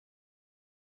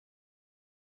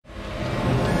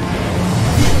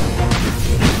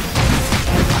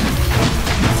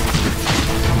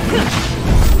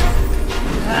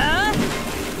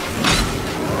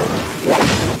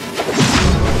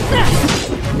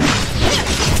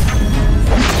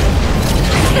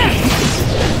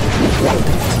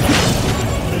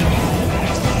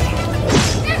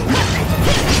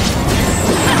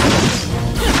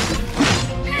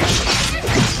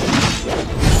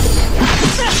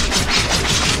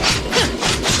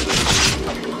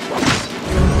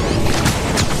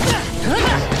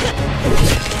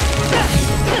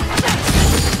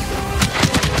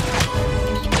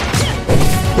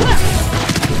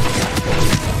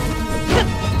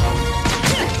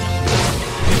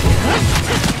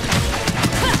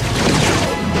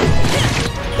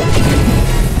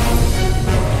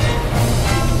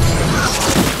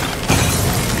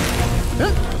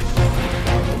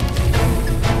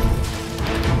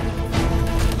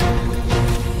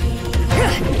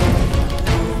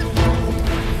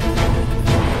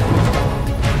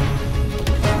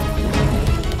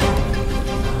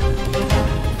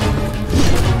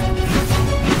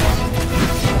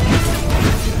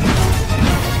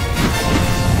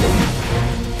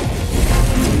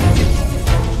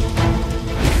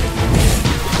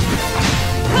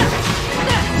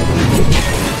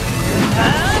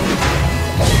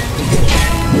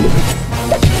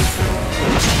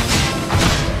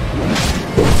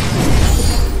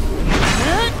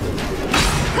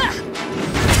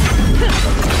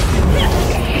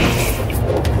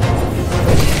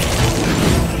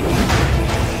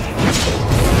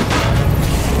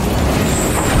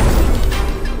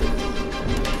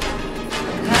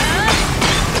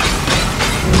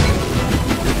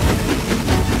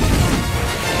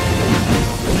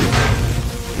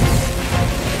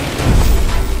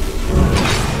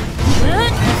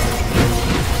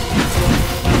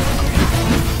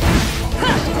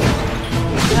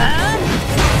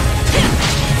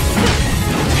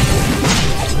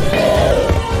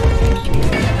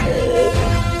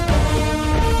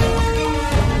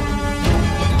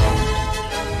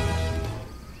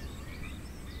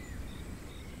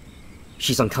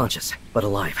She's unconscious, but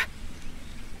alive.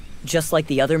 Just like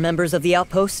the other members of the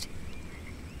outpost?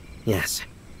 Yes.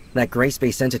 That gray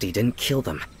space entity didn't kill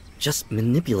them, just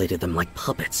manipulated them like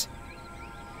puppets.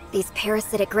 These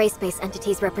parasitic gray space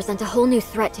entities represent a whole new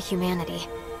threat to humanity.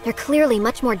 They're clearly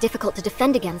much more difficult to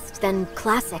defend against than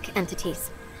classic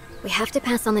entities. We have to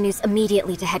pass on the news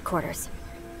immediately to headquarters.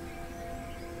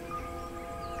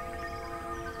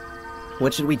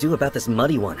 What should we do about this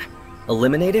muddy one?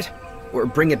 Eliminate it? Or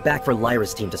bring it back for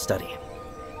Lyra's team to study?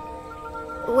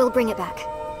 We'll bring it back.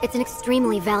 It's an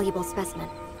extremely valuable specimen.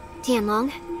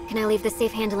 Tianlong, can I leave the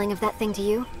safe handling of that thing to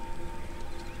you?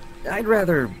 I'd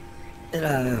rather...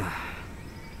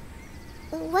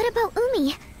 What about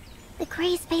Umi? The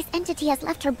gray space entity has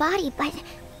left her body, but...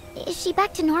 is she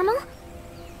back to normal?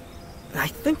 I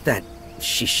think that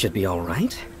she should be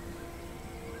alright.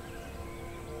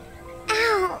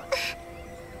 Ow!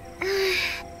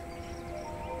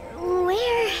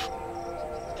 Where...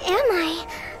 am I?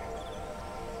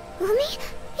 Umi?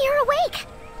 You're awake!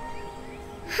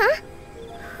 Huh?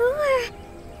 Who are...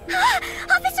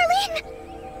 Officer Lin!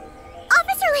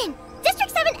 Officer Lin!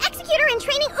 District 7 Executor in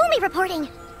Training Umi reporting!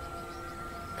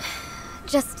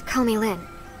 Just call me Lin.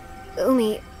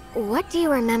 Umi, what do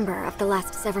you remember of the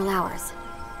last several hours?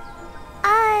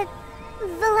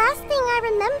 The last thing I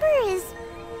remember is...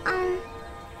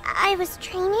 I was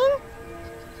training?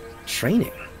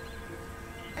 Training?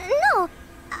 No,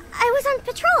 I was on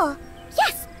patrol.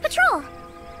 Yes, patrol!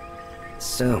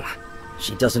 So,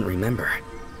 she doesn't remember.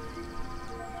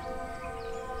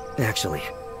 Actually,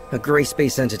 a gray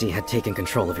space entity had taken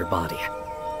control of your body.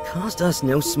 Caused us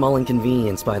no small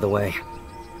inconvenience, by the way.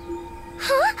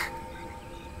 Huh?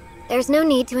 There's no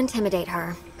need to intimidate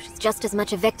her. She's just as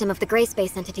much a victim of the gray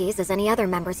space entities as any other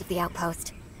members of the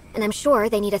outpost. And I'm sure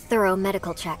they need a thorough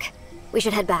medical check. We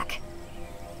should head back.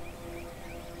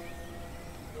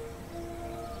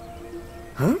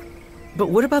 Huh? But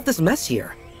what about this mess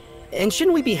here? And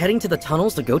shouldn't we be heading to the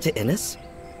tunnels to go to Innis?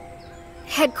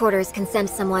 Headquarters can send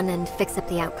someone and fix up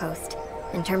the outpost.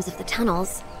 In terms of the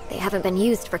tunnels, they haven't been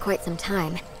used for quite some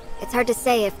time. It's hard to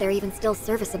say if they're even still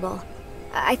serviceable.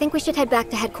 I think we should head back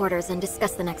to headquarters and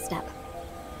discuss the next step.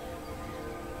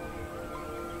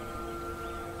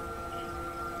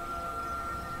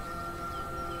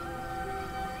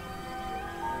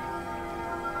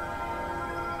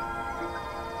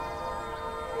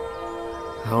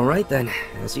 All right then,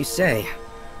 as you say.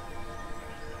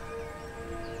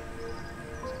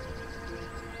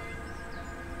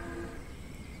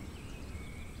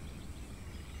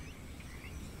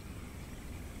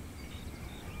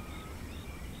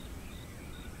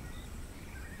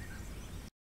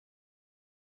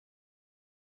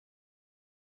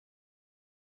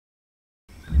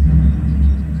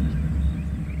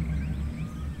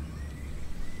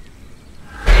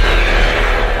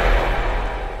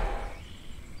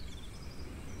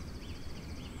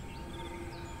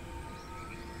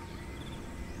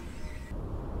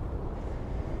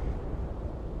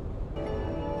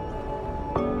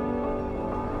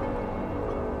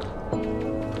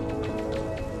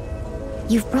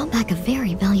 You've brought back a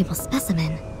very valuable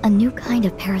specimen, a new kind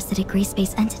of parasitic gray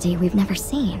space entity we've never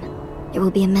seen. It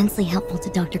will be immensely helpful to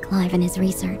Dr. Clive in his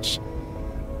research.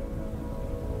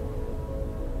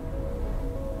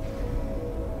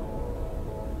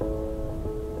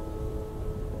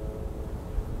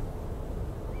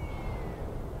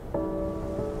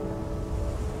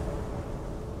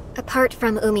 Apart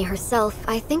from Umi herself,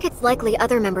 I think it's likely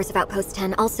other members of Outpost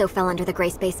 10 also fell under the gray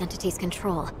space entity's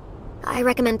control. I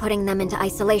recommend putting them into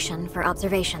isolation for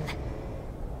observation.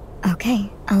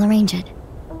 Okay, I'll arrange it.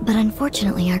 But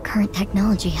unfortunately, our current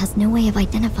technology has no way of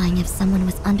identifying if someone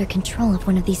was under control of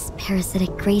one of these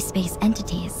parasitic gray space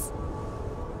entities.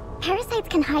 Parasites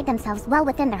can hide themselves well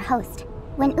within their host.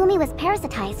 When Umi was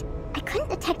parasitized, I couldn't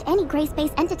detect any gray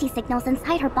space entity signals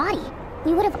inside her body.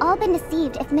 We would have all been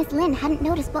deceived if Miss Lin hadn't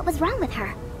noticed what was wrong with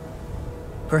her.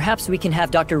 Perhaps we can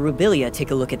have Dr. Rubilia take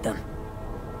a look at them.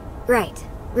 Right.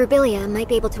 Rubilia might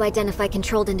be able to identify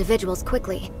controlled individuals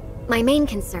quickly. My main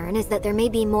concern is that there may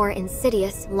be more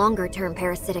insidious, longer-term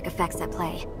parasitic effects at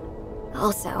play.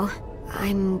 Also,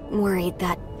 I'm worried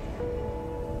that...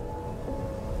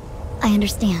 I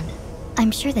understand.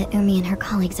 I'm sure that Umi and her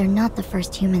colleagues are not the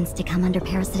first humans to come under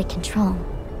parasitic control.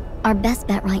 Our best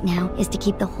bet right now is to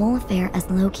keep the whole affair as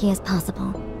low-key as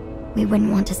possible. We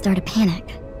wouldn't want to start a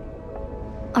panic.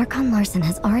 Archon Larson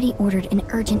has already ordered an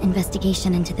urgent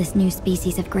investigation into this new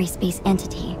species of gray space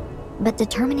entity, but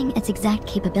determining its exact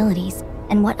capabilities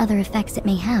and what other effects it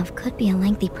may have could be a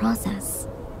lengthy process.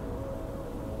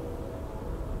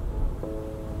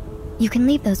 You can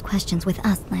leave those questions with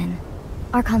us, Lin.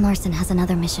 Archon Larson has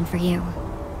another mission for you.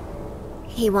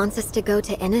 He wants us to go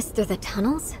to Innis through the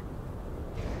tunnels?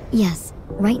 Yes,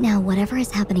 right now whatever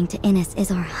is happening to Innis is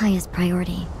our highest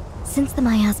priority. Since the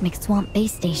miasmic swamp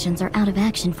base stations are out of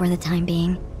action for the time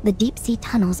being, the deep-sea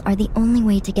tunnels are the only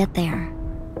way to get there.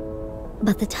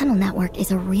 But the tunnel network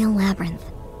is a real labyrinth,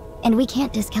 and we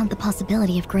can't discount the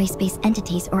possibility of gray space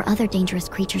entities or other dangerous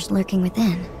creatures lurking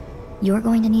within. You're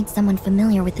going to need someone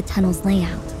familiar with the tunnel's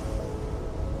layout.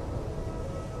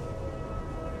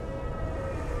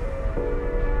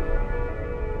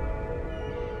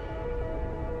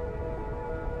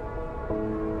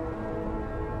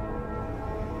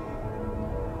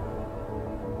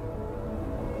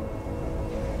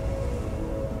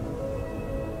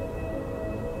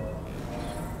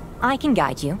 I can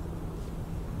guide you.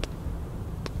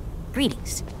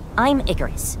 Greetings. I'm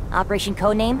Icarus. Operation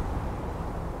codename?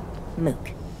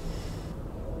 Mooke.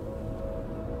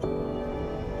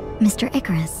 Mr.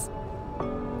 Icarus.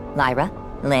 Lyra,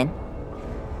 Lynn.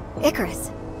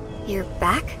 Icarus, you're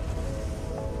back?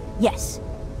 Yes.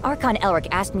 Archon Elric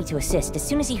asked me to assist as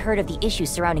soon as he heard of the issues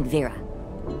surrounding Vera.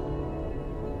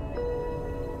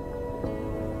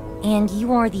 And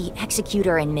you are the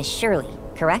Executor and Miss Shirley,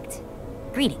 correct?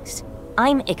 Greetings.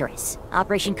 I'm Icarus.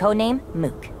 Operation codename,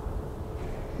 Mooke.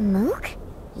 Mooke?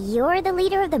 You're the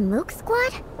leader of the Mooke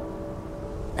squad?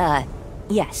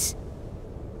 Yes.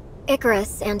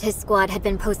 Icarus and his squad had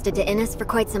been posted to Innis for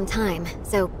quite some time,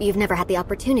 so you've never had the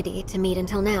opportunity to meet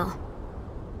until now.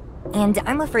 And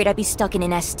I'm afraid I'd be stuck in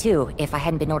an S2 if I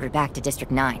hadn't been ordered back to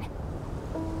District 9.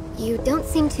 You don't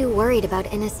seem too worried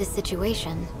about Innis'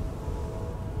 situation.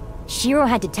 Shiro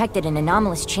had detected an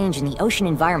anomalous change in the ocean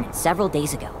environment several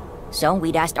days ago, so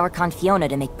we'd asked Archon Fiona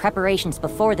to make preparations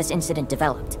before this incident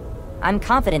developed. I'm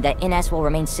confident that Innis will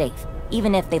remain safe,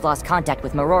 even if they've lost contact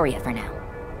with Meroria for now.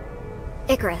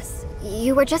 Icarus,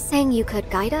 you were just saying you could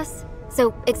guide us?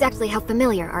 So exactly how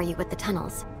familiar are you with the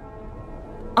tunnels?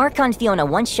 Archon Fiona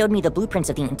once showed me the blueprints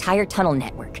of the entire tunnel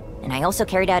network, and I also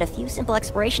carried out a few simple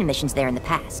exploration missions there in the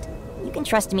past. You can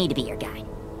trust me to be your guide.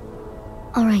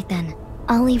 Alright then.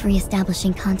 I'll leave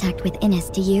re-establishing contact with Innis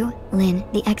to you, Lynn,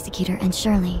 the Executor, and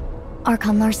Shirley.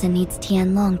 Archon Larson needs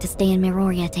Tian Long to stay in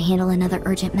Meroria to handle another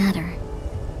urgent matter.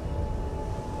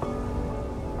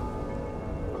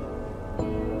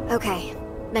 Okay,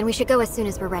 then we should go as soon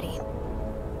as we're ready.